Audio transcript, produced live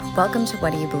Welcome to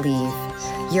What Do You Believe?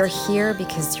 You're here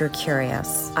because you're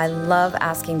curious. I love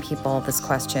asking people this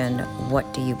question,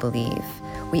 what do you believe?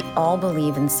 We all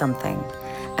believe in something,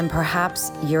 and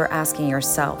perhaps you're asking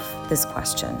yourself this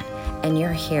question, and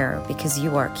you're here because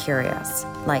you are curious,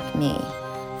 like me.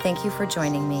 Thank you for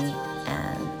joining me,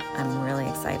 and I'm really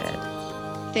excited.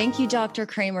 Thank you, Dr.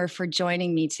 Kramer, for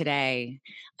joining me today.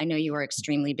 I know you are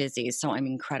extremely busy, so I'm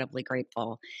incredibly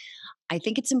grateful. I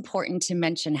think it's important to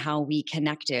mention how we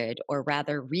connected, or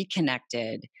rather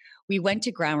reconnected. We went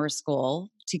to grammar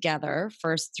school together,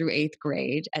 first through 8th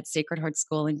grade at Sacred Heart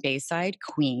School in Bayside,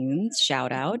 Queens,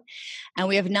 shout out. And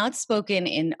we have not spoken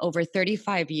in over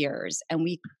 35 years, and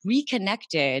we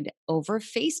reconnected over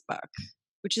Facebook,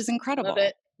 which is incredible. Love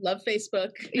it. Love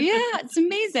Facebook. Yeah, it's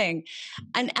amazing.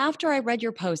 And after I read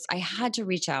your post, I had to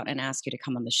reach out and ask you to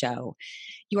come on the show.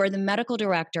 You are the medical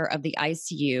director of the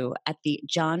ICU at the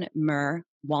John Muir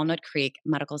Walnut Creek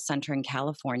Medical Center in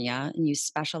California, and you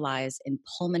specialize in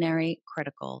pulmonary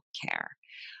critical care.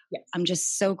 Yes. I'm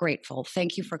just so grateful.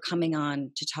 Thank you for coming on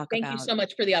to talk about. Thank you so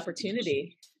much for the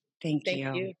opportunity. Thank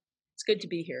you. It's good to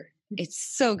be here.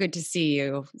 It's so good to see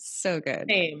you. So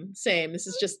good. Same. This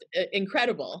is just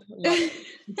incredible. Love it.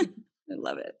 I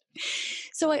love it.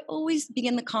 So I always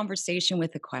begin the conversation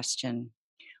with a question.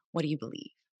 What do you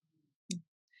believe?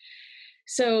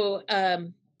 So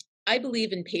I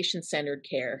believe in patient-centered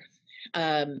care,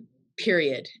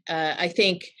 period. I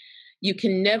think you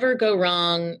can never go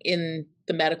wrong in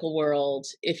the medical world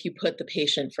if you put the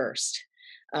patient first.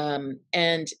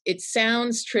 And it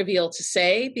sounds trivial to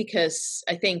say because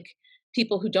I think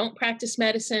people who don't practice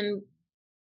medicine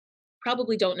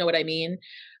probably don't know what I mean.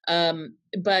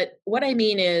 But what I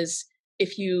mean is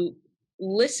if you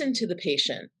listen to the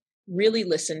patient, really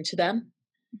listen to them,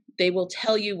 they will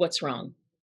tell you what's wrong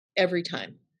every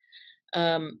time.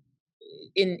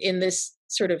 In this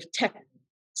sort of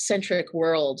tech-centric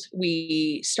world,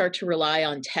 we start to rely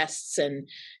on tests and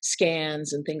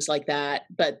scans and things like that.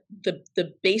 But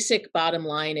the basic bottom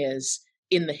line is,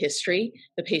 in the history,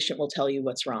 the patient will tell you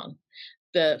what's wrong.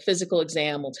 The physical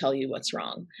exam will tell you what's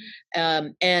wrong.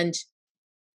 And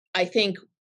I think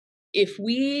if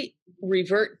we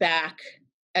revert back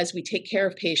as we take care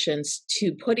of patients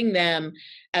to putting them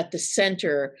at the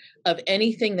center of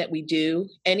anything that we do,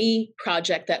 any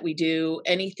project that we do,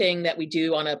 anything that we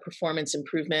do on a performance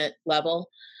improvement level,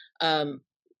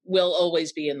 will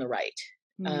always be in the right.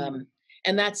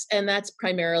 And that's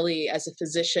primarily, as a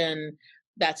physician,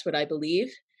 that's what I believe.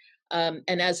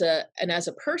 And as a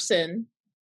person,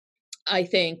 I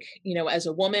think, as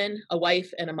a woman, a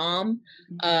wife, and a mom,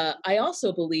 I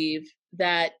also believe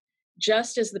that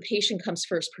just as the patient comes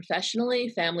first professionally,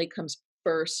 family comes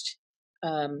first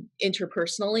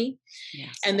interpersonally.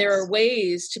 Yes. And there are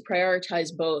ways to prioritize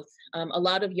both. A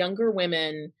lot of younger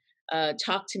women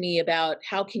talk to me about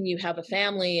how can you have a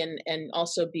family and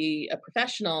also be a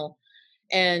professional.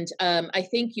 And I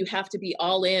think you have to be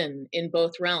all in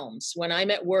both realms. When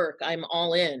I'm at work, I'm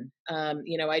all in.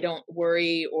 I don't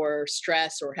worry or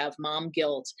stress or have mom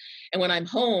guilt. And when I'm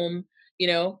home,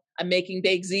 I'm making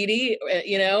baked ziti,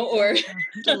 or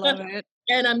I love it.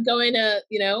 And I'm going to,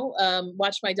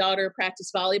 watch my daughter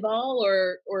practice volleyball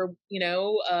or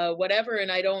whatever.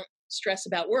 And I don't stress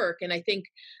about work. And I think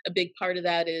a big part of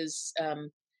that is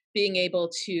being able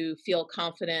to feel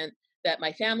confident that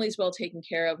my family's well taken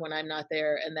care of when I'm not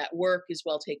there, and that work is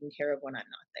well taken care of when I'm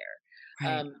not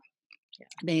there. Right.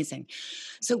 Amazing.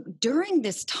 So during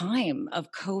this time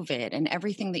of COVID and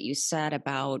everything that you said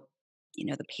about,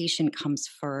 the patient comes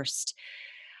first,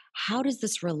 how does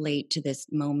this relate to this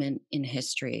moment in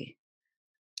history?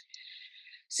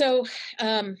 So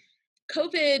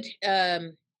COVID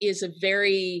is a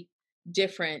very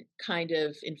different kind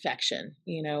of infection.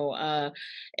 In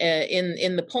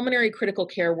the pulmonary critical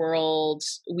care world,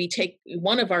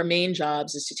 one of our main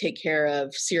jobs is to take care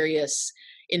of serious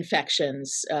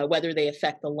infections, whether they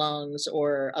affect the lungs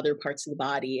or other parts of the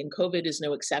body. And COVID is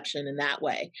no exception in that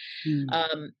way.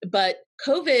 But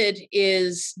COVID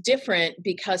is different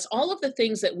because all of the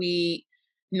things that we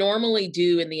normally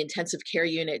do in the intensive care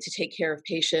unit to take care of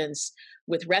patients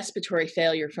with respiratory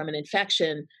failure from an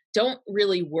infection don't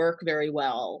really work very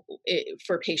well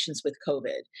for patients with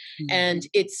COVID. And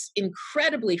it's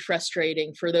incredibly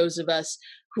frustrating for those of us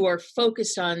who are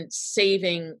focused on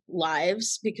saving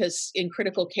lives, because in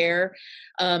critical care,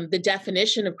 the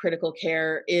definition of critical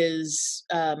care is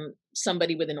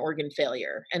somebody with an organ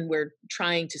failure, and we're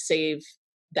trying to save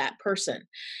that person.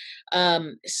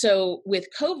 So with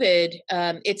COVID,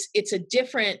 it's a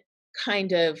different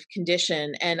kind of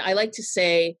condition. And I like to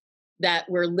say that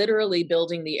we're literally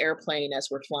building the airplane as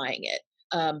we're flying it,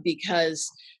 because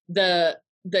the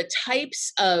the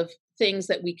types of things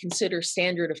that we consider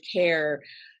standard of care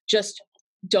just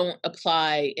don't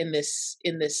apply in this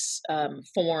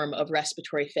form of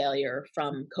respiratory failure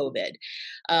from COVID.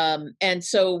 And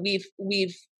so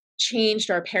we've changed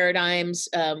our paradigms.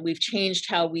 We've changed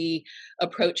how we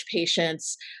approach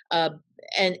patients,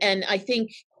 and I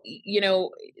think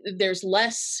there's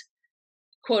less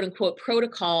quote unquote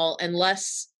protocol and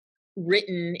less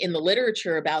written in the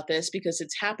literature about this because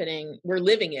it's happening. We're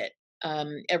living it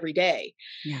every day.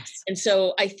 Yes. And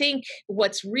so I think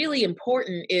what's really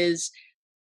important is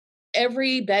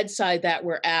every bedside that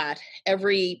we're at,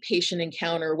 every patient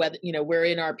encounter, whether we're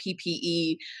in our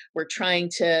PPE, we're trying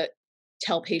to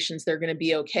tell patients they're going to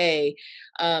be okay,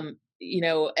 and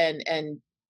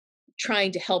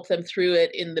trying to help them through it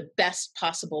in the best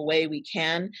possible way we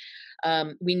can.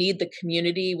 We need the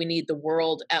community, we need the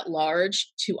world at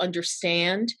large to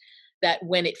understand that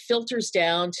when it filters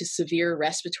down to severe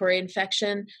respiratory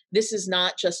infection, this is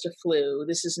not just a flu,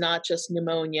 this is not just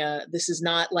pneumonia, this is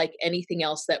not like anything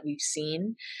else that we've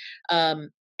seen.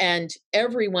 And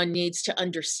everyone needs to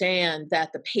understand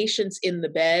that the patients in the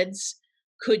beds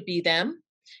could be them,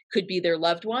 could be their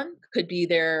loved one, could be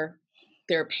their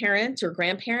parent or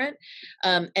grandparent,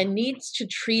 and needs to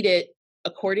treat it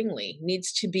accordingly.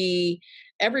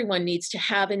 Everyone needs to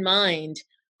have in mind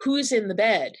who's in the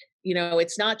bed.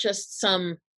 It's not just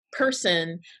some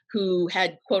person who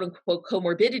had quote unquote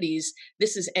comorbidities.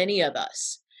 This is any of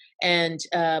us. And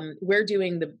we're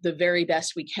doing the very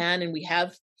best we can. And we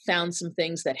have found some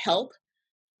things that help.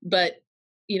 But,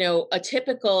 a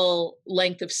typical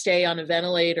length of stay on a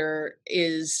ventilator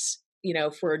is,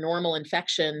 for a normal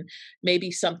infection,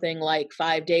 maybe something like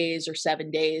 5 days or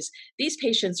 7 days. These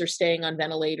patients are staying on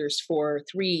ventilators for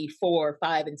 3, 4,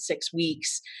 5, and 6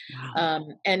 weeks. Wow.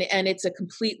 And it's a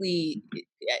completely,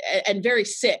 and very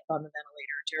sick on the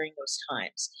ventilator during those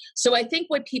times. So I think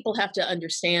what people have to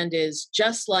understand is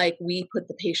just like we put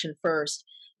the patient first,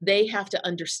 they have to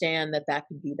understand that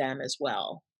could be them as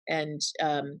well. And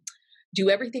do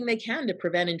everything they can to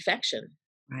prevent infection.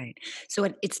 Right. So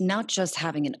it's not just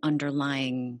having an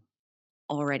underlying,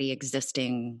 already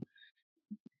existing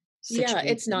Yeah, situation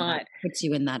it's not. that puts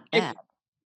you in that bed.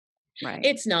 Right.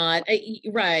 It's not.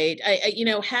 Right.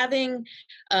 Having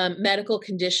medical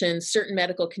conditions, certain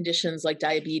medical conditions like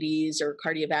diabetes or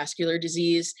cardiovascular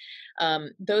disease,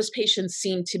 those patients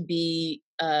seem to be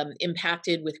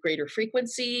impacted with greater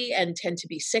frequency and tend to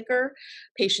be sicker.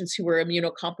 Patients who are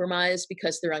immunocompromised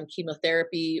because they're on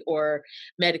chemotherapy or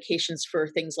medications for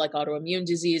things like autoimmune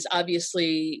disease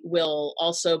obviously will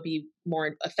also be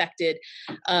more affected.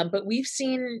 But we've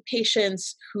seen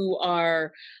patients who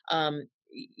are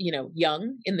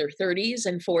young in their 30s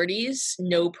and 40s,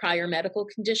 no prior medical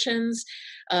conditions,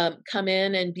 come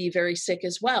in and be very sick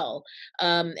as well.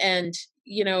 And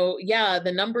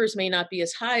the numbers may not be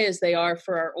as high as they are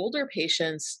for our older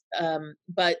patients,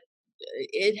 but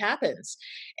it happens.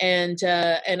 And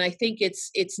I think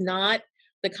it's not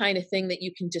the kind of thing that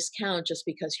you can discount just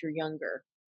because you're younger.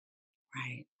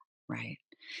 Right. Right.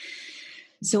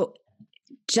 So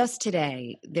just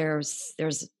today, there's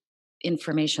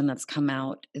information that's come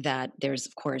out that there's,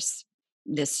 of course,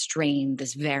 this strain,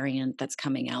 this variant that's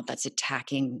coming out that's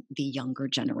attacking the younger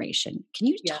generation. Can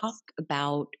you Yes. talk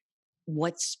about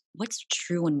what's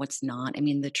true and what's not? I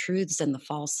mean, the truths and the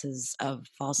falsehoods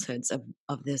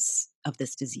of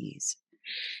this disease.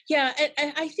 Yeah,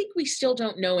 and I think we still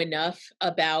don't know enough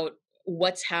about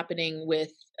what's happening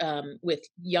with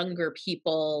younger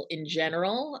people in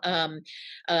general,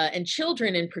 and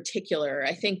children in particular.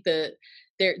 I think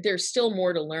there's still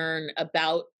more to learn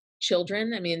about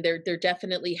children. I mean, there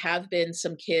definitely have been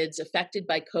some kids affected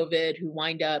by COVID who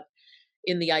wind up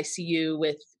in the ICU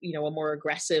with a more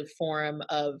aggressive form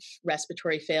of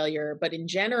respiratory failure, but in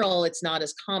general it's not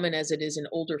as common as it is in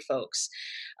older folks,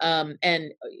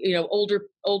 and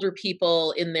older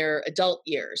people in their adult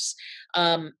years.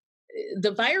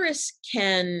 The virus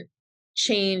can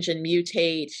change and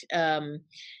mutate,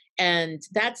 and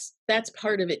that's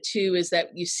part of it too, is that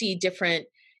you see different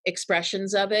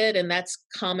expressions of it, and that's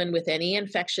common with any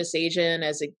infectious agent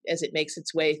as it makes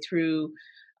its way through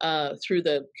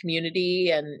the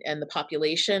community and the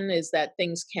population, is that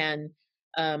things can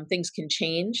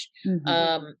change.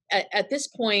 Mm-hmm. At this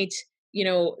point,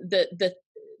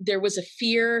 there was a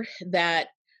fear that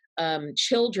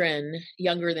children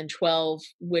younger than 12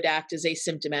 would act as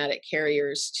asymptomatic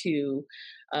carriers to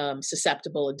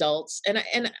susceptible adults, and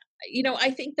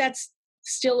I think that's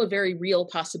still a very real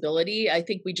possibility. I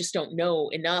think we just don't know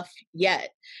enough yet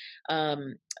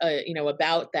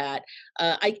about that.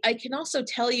 I can also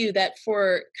tell you that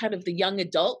for kind of the young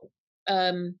adult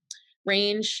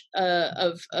range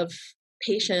of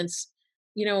patients,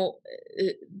 you know,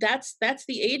 that's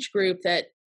the age group that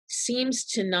seems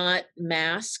to not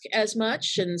mask as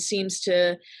much and seems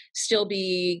to still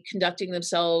be conducting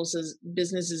themselves as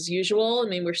business as usual. I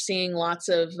mean, we're seeing lots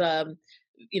of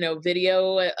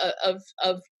video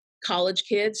of college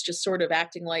kids just sort of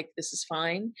acting like this is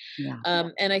fine. Yeah.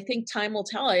 And I think time will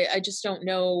tell. I just don't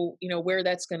know, where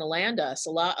that's going to land us.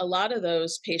 A lot of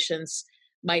those patients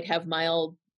might have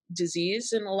mild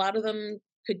disease, and a lot of them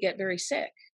could get very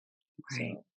sick.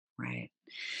 Right. So Right.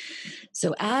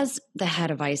 So, as the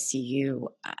head of ICU,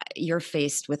 you're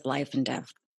faced with life and death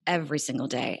every single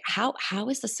day. How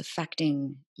is this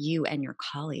affecting you and your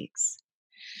colleagues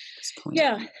at this point?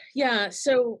 yeah, yeah.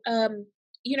 So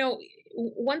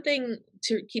one thing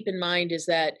to keep in mind is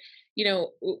that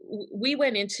we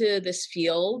went into this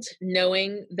field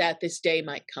knowing that this day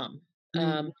might come.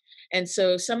 Mm, And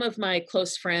so some of my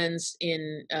close friends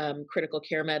in critical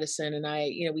care medicine and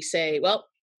I, we say, well,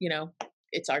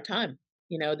 it's our time.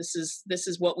 This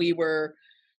is what we were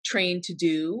trained to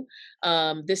do.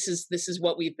 This is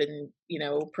what we've been,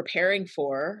 preparing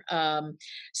for.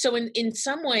 So in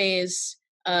some ways,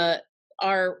 uh,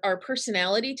 our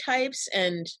personality types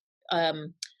and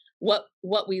um,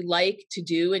 what we like to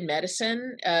do in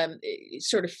medicine it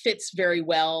sort of fits very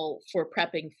well for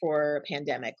prepping for a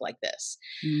pandemic like this.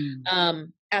 mm,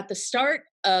 At the start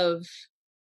of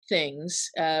things,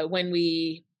 when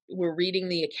we were reading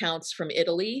the accounts from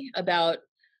Italy about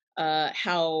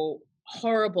how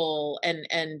horrible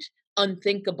and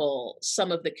unthinkable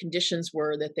some of the conditions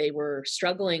were that they were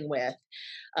struggling with,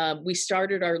 we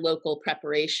started our local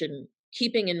preparation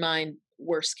keeping in mind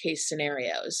worst case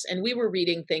scenarios. And we were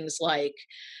reading things like,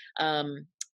 um,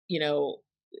 you know,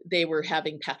 they were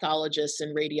having pathologists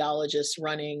and radiologists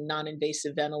running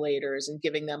non-invasive ventilators and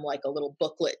giving them like a little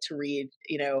booklet to read,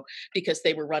 because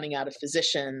they were running out of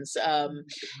physicians.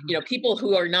 People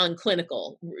who are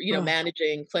non-clinical, oh,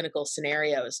 managing clinical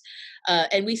scenarios.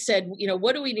 And we said,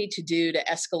 what do we need to do to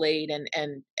escalate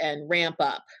and ramp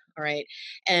up? All right.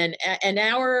 And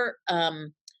our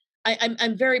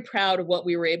I'm very proud of what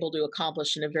we were able to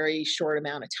accomplish in a very short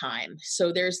amount of time.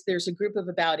 So there's a group of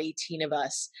about 18 of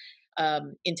us,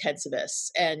 intensivists,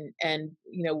 and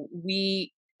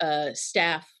we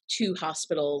staff 2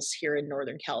 hospitals here in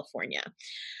Northern California.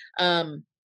 Um,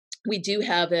 we do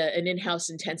have an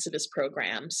in-house intensivist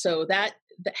program, so that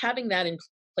having that in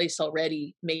place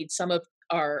already made some of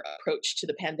our approach to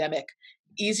the pandemic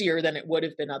easier than it would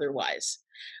have been otherwise.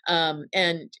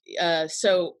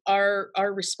 So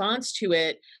our response to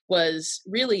it was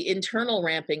really internal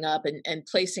ramping up and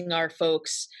placing our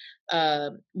folks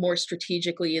more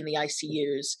strategically in the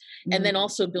ICUs, and then mm,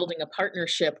 also building a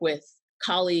partnership with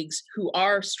colleagues who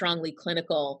are strongly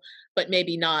clinical, but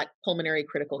maybe not pulmonary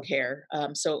critical care.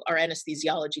 So our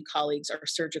anesthesiology colleagues, our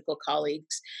surgical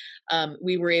colleagues,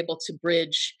 we were able to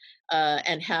bridge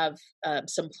and have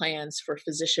some plans for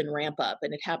physician ramp up,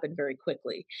 and it happened very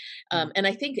quickly. mm, And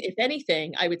I think, if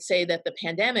anything, I would say that the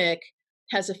pandemic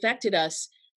has affected us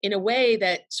in a way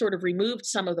that sort of removed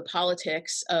some of the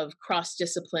politics of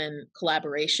cross-discipline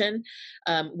collaboration.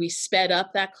 We sped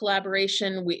up that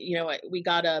collaboration. We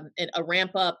got a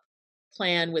ramp up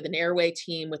plan with an airway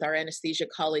team with our anesthesia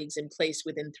colleagues in place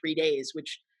within 3 days,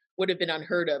 which would have been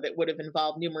unheard of. It would have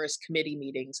involved numerous committee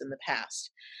meetings in the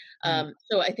past. right.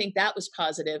 So I think that was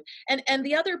positive. And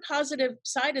the other positive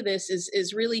side of this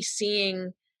is really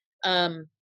seeing um,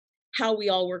 how we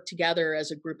all work together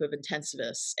as a group of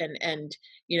intensivists, and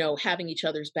having each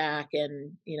other's back,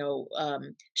 and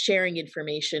sharing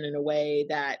information in a way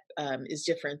that is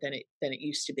different than it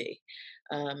used to be.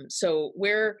 So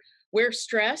we're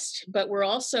stressed, but we're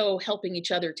also helping each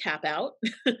other tap out,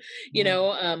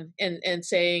 Yeah. and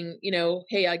saying,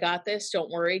 hey, I got this.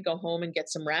 Don't worry. Go home and get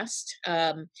some rest,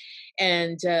 and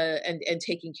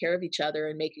taking care of each other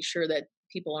and making sure that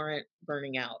people aren't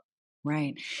burning out.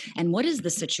 Right. And what is the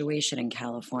situation in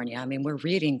California? I mean, we're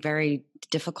reading very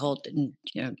difficult and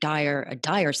a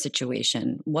dire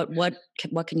situation. What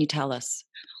can you tell us?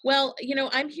 Well,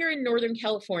 I'm here in Northern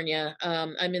California.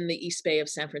 I'm in the East Bay of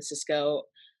San Francisco.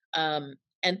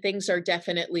 And things are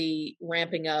definitely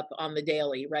ramping up on the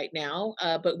daily right now.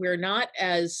 But we're not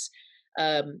as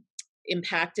um,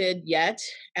 impacted yet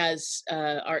as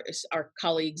our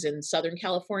colleagues in Southern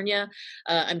California.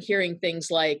 I'm hearing things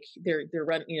like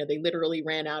they literally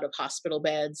ran out of hospital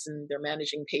beds and they're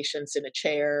managing patients in a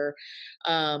chair,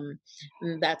 and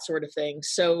that sort of thing.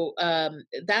 So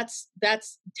that's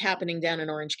happening down in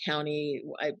Orange County.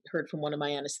 I heard from one of my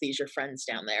anesthesia friends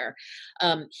down there.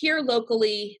 Here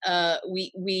locally,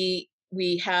 we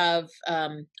we have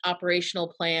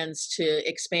operational plans to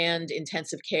expand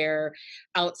intensive care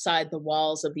outside the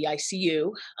walls of the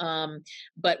ICU,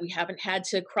 but we haven't had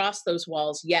to cross those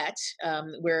walls yet.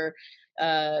 We're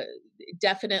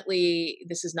definitely,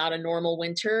 this is not a normal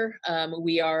winter.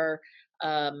 We are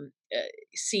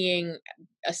seeing,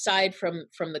 aside from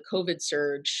the COVID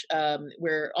surge,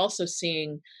 we're also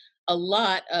seeing a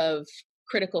lot of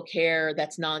critical care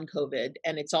that's non-COVID,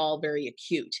 and it's all very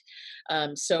acute.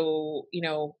 So, you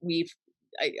know,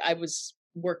 I was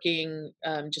working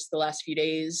just the last few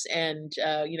days, and,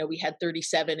 you know, we had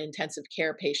 37 intensive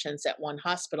care patients at one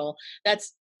hospital.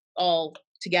 That's all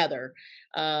together.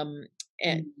 And,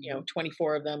 you know,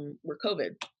 24 of them were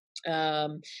COVID.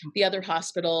 The other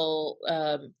hospital,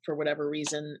 for whatever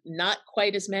reason, not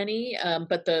quite as many,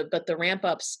 but the ramp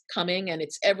up's coming, and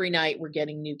it's every night we're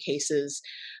getting new cases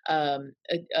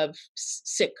of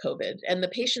sick COVID, and the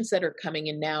patients that are coming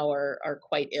in now are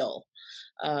quite ill.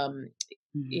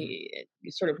 You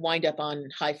sort of wind up on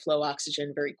high flow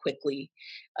oxygen very quickly.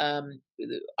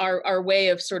 Our way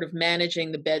of sort of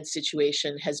managing the bed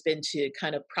situation has been to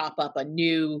kind of prop up a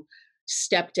new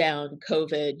step down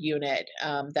COVID unit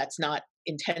that's not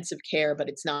intensive care, but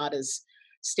it's not as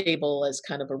stable as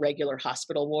kind of a regular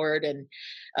hospital ward. And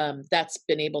that's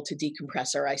been able to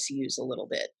decompress our ICUs a little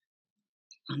bit.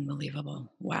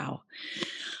 Unbelievable. Wow.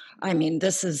 I mean,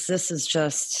 this is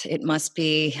just, it must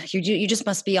be, you just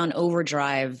must be on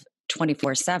overdrive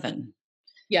 24/7.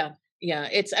 Yeah. Yeah.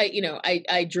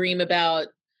 I dream about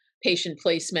patient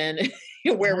placement,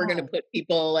 where we're going to put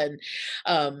people, and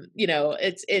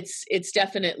it's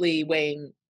definitely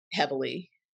weighing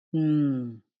heavily.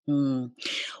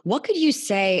 What could you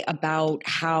say about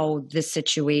how this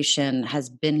situation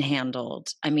has been handled?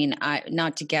 I mean,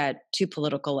 not to get too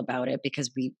political about it,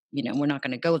 because we're not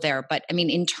going to go there, but I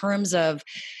mean, in terms of,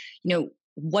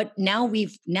 what now we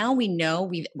know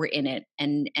we're in it,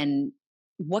 and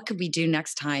what could we do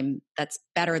next time that's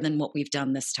better than what we've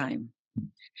done this time?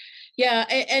 Yeah.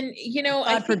 And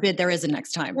God forbid there is a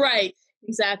next time. Right.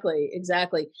 Exactly.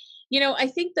 I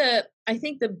think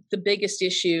the biggest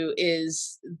issue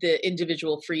is the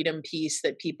individual freedom piece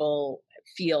that people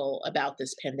feel about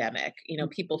this pandemic.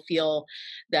 People feel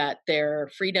that their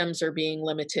freedoms are being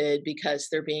limited because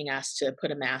they're being asked to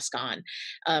put a mask on,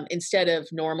 instead of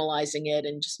normalizing it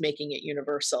and just making it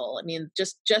universal. I mean,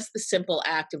 just the simple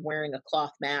act of wearing a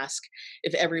cloth mask,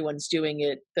 if everyone's doing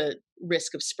it, the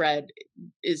risk of spread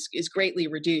is greatly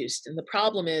reduced. And the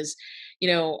problem is,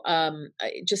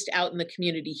 just out in the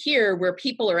community here, where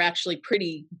people are actually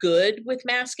pretty good with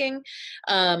masking,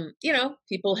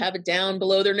 people have it down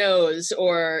below their nose,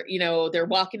 or, they're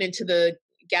walking into the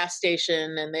gas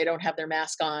station and they don't have their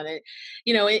mask on.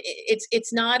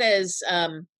 It's not as,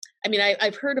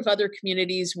 I've heard of other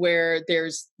communities where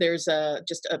there's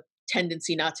just a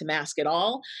tendency not to mask at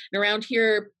all. And around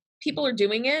here, people are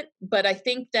doing it, but I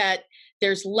think that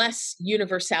there's less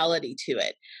universality to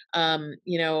it.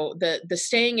 The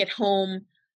staying at home,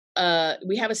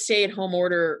 we have a stay at home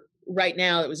order right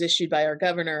now that was issued by our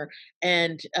governor.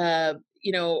 And, I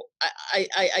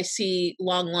see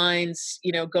long lines,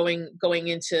 going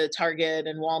into Target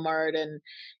and Walmart, and,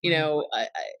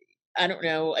 I don't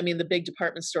know. I mean, the big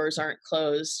department stores aren't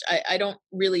closed. I don't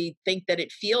really think that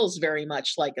it feels very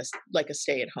much like a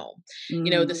stay at home.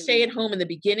 The stay at home in the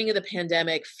beginning of the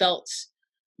pandemic felt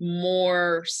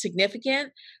more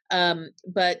significant,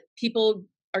 but people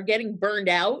are getting burned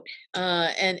out,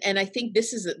 and I think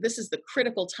this is the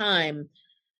critical time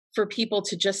for people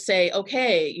to just say,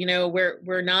 okay,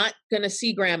 we're not going to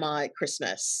see grandma at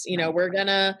Christmas. We're going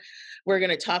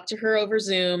to talk to her over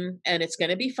Zoom, and it's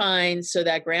going to be fine, so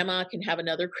that grandma can have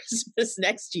another Christmas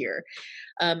next year.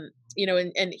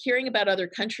 And hearing about other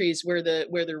countries where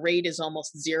the rate is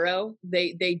almost zero,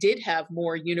 they did have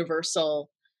more universal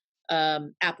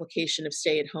application of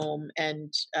stay at home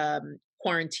and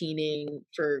quarantining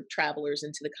for travelers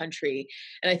into the country.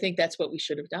 And I think that's what we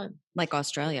should have done. Like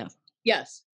Australia.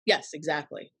 Yes,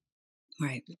 exactly.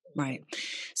 Right.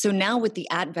 So now, with the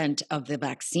advent of the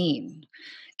vaccine,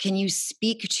 can you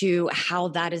speak to how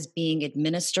that is being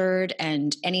administered,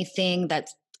 and anything that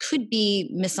could be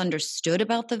misunderstood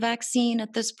about the vaccine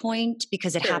at this point,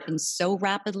 because it happens so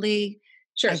rapidly?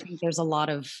 Sure. I think there's a lot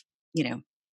of, Yeah.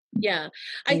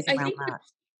 I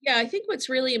think what's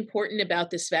really important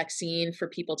about this vaccine for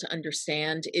people to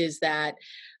understand is that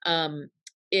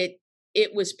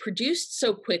it was produced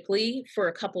so quickly for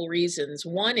a couple reasons.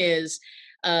 One is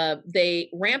they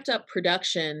ramped up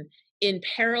production in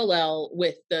parallel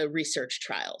with the research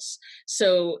trials.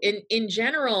 So in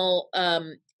general,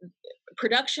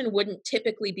 production wouldn't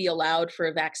typically be allowed for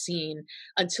a vaccine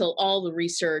until all the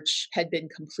research had been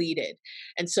completed.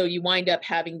 And so you wind up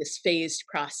having this phased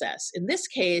process. In this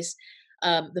case,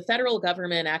 the federal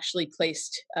government actually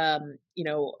placed,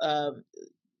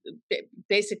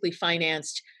 basically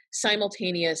financed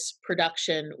simultaneous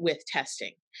production with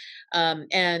testing.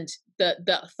 And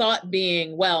the thought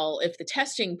being, well, if the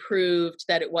testing proved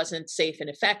that it wasn't safe and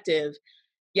effective,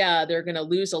 yeah, they're going to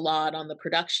lose a lot on the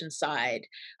production side.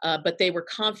 But they were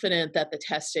confident that the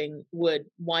testing would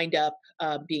wind up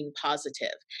being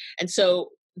positive. And so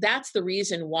that's the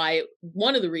reason why,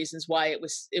 one of the reasons why it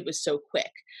was so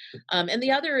quick. And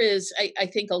the other is, I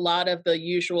think a lot of the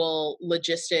usual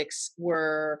logistics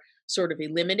were sort of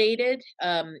eliminated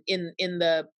in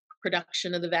the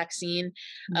production of the vaccine.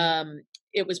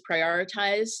 It was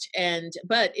prioritized,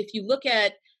 but if you look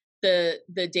at the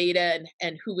data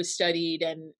and who was studied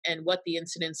and what the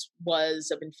incidence was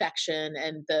of infection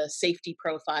and the safety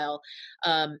profile,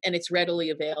 and it's readily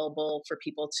available for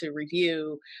people to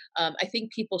review, I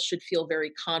think people should feel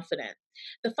very confident.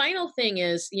 The final thing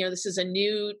is, this is a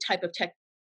new type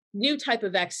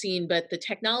of vaccine, but the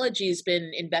technology has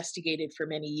been investigated for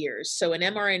many years. So an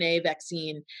mRNA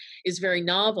vaccine is very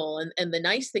novel, and the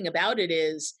nice thing about it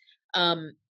is,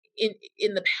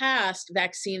 in the past,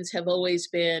 vaccines have always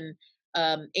been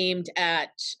aimed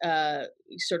at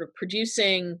sort of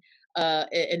producing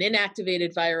an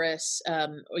inactivated virus,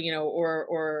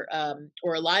 or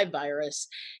a live virus,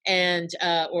 and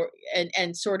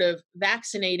sort of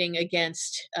vaccinating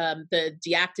against the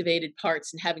deactivated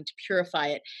parts and having to purify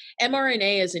it.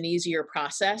 mRNA is an easier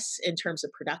process in terms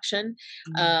of production,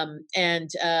 and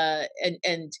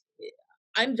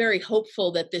I'm very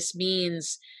hopeful that this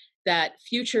means that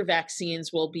future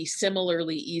vaccines will be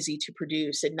similarly easy to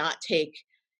produce and not take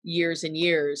years and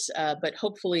years. But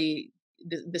hopefully,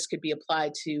 this could be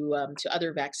applied to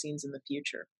other vaccines in the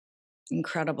future.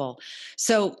 Incredible.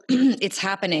 So it's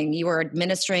happening. You are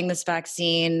administering this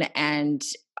vaccine, and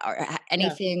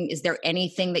is there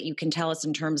anything that you can tell us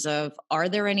in terms of, are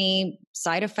there any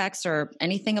side effects or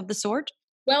anything of the sort?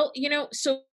 Well,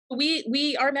 so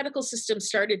our medical system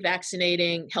started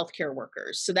vaccinating healthcare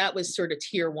workers. So that was sort of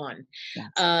tier one. Yes.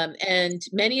 And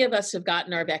many of us have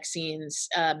gotten our vaccines.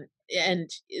 And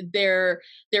there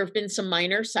have been some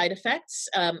minor side effects.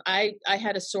 I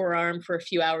had a sore arm for a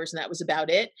few hours, and that was about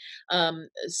it.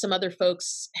 Some other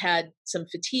folks had some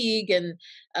fatigue and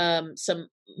some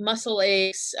muscle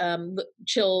aches,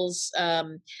 chills.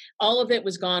 All of it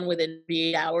was gone within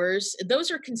 3 hours. Those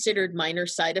are considered minor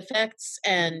side effects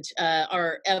and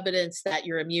are evidence that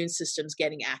your immune system's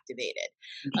getting activated.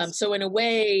 So in a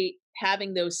way,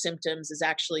 having those symptoms is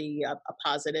actually a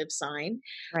positive sign.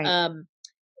 Right.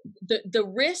 The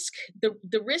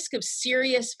risk of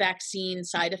serious vaccine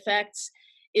side effects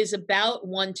is about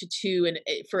 1 to 2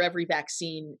 for every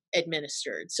vaccine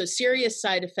administered. So serious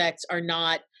side effects are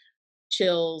not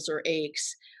chills or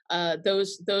aches.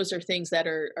 Those are things that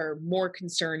are more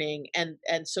concerning,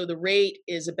 and so the rate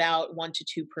is about 1 to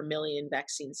 2 per million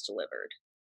vaccines delivered.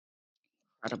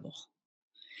 Incredible.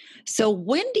 So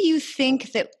when do you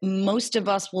think that most of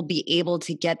us will be able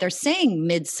to get, they're saying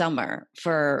midsummer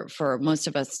for most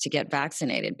of us to get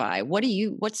vaccinated by.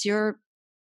 What's your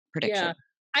prediction?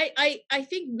 Yeah, I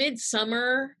think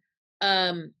midsummer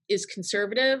is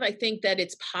conservative. I think that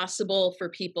it's possible for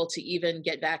people to even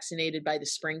get vaccinated by the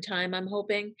springtime, I'm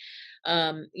hoping.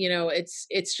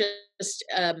 It's just,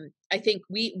 I think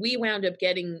we wound up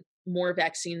getting more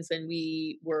vaccines than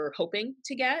we were hoping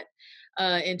to get.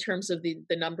 In terms of the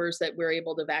numbers that we're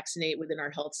able to vaccinate within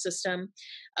our health system.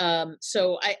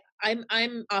 So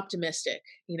I'm optimistic.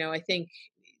 I think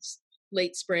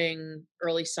late spring,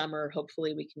 early summer,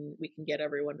 hopefully we can get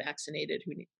everyone vaccinated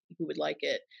who would like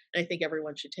it. And I think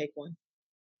everyone should take one.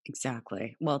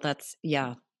 Exactly. Well,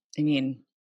 yeah. I mean,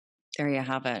 there you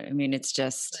have it. I mean, it's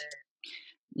just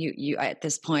you at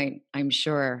this point, I'm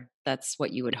sure that's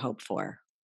what you would hope for,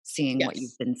 seeing what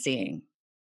you've been seeing.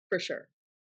 For sure.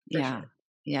 Yeah.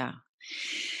 Yeah.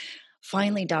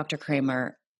 Finally, Dr.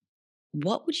 Kramer,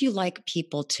 what would you like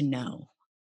people to know?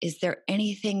 Is there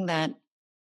anything that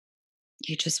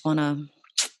you just want to?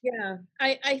 Yeah,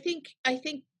 I think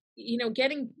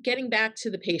getting back to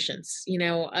the patients.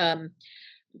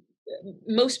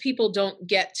 Most people don't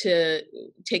get to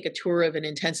take a tour of an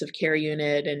intensive care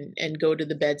unit and go to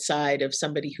the bedside of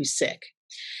somebody who's sick.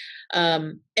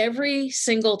 Every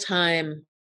single time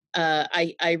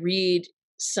I read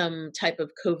some type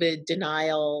of COVID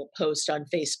denial post on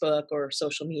Facebook or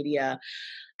social media,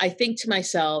 I think to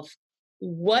myself,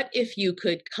 what if you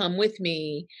could come with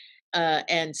me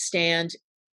and stand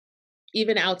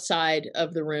even outside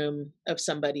of the room of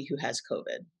somebody who has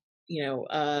COVID?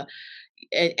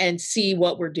 and see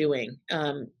what we're doing,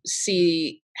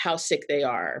 see how sick they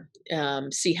are,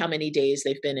 see how many days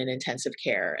they've been in intensive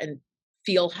care, and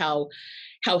feel how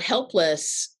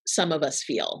helpless some of us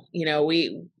feel.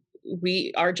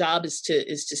 We our job is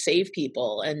to save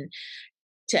people, and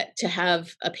to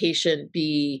have a patient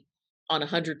be on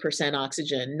 100%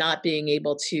 oxygen, not being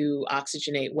able to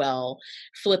oxygenate well,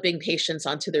 flipping patients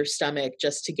onto their stomach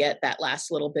just to get that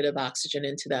last little bit of oxygen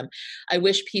into them. I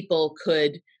wish people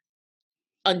could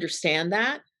understand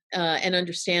that, and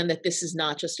understand that this is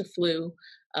not just a flu.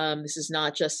 This is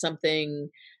not just something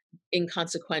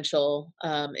inconsequential.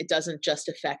 It doesn't just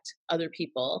affect other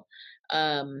people.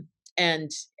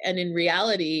 And in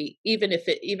reality, even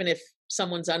if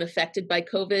someone's unaffected by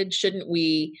COVID, shouldn't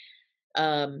we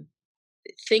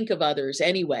think of others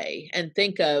anyway, and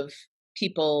think of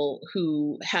people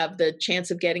who have the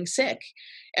chance of getting sick?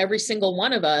 Every single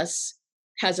one of us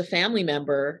has a family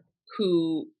member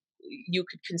who you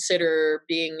could consider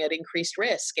being at increased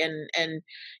risk, and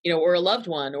or a loved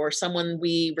one, or someone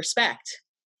we respect.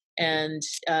 And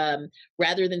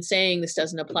rather than saying this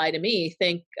doesn't apply to me,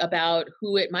 think about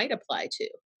who it might apply to.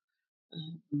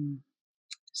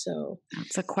 So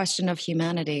it's a question of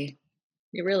humanity.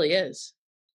 It really is.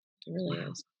 It really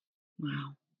is.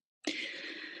 Wow.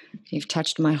 You've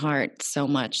touched my heart so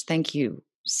much. Thank you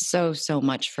so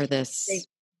much for this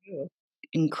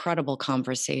incredible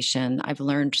conversation. I've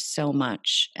learned so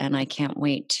much, and I can't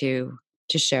wait to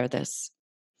share this.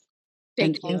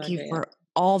 Thank you for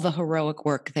all the heroic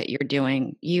work that you're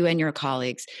doing. You and your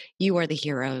colleagues, you are the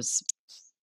heroes.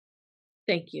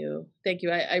 Thank you. Thank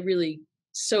you. I really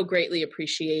so greatly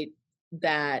appreciate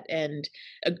that. And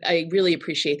I really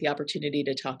appreciate the opportunity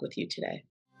to talk with you today.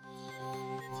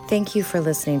 Thank you for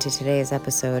listening to today's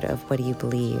episode of What Do You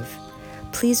Believe?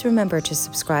 Please remember to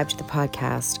subscribe to the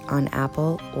podcast on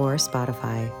Apple or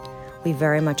Spotify. We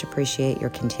very much appreciate your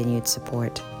continued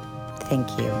support. Thank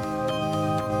you.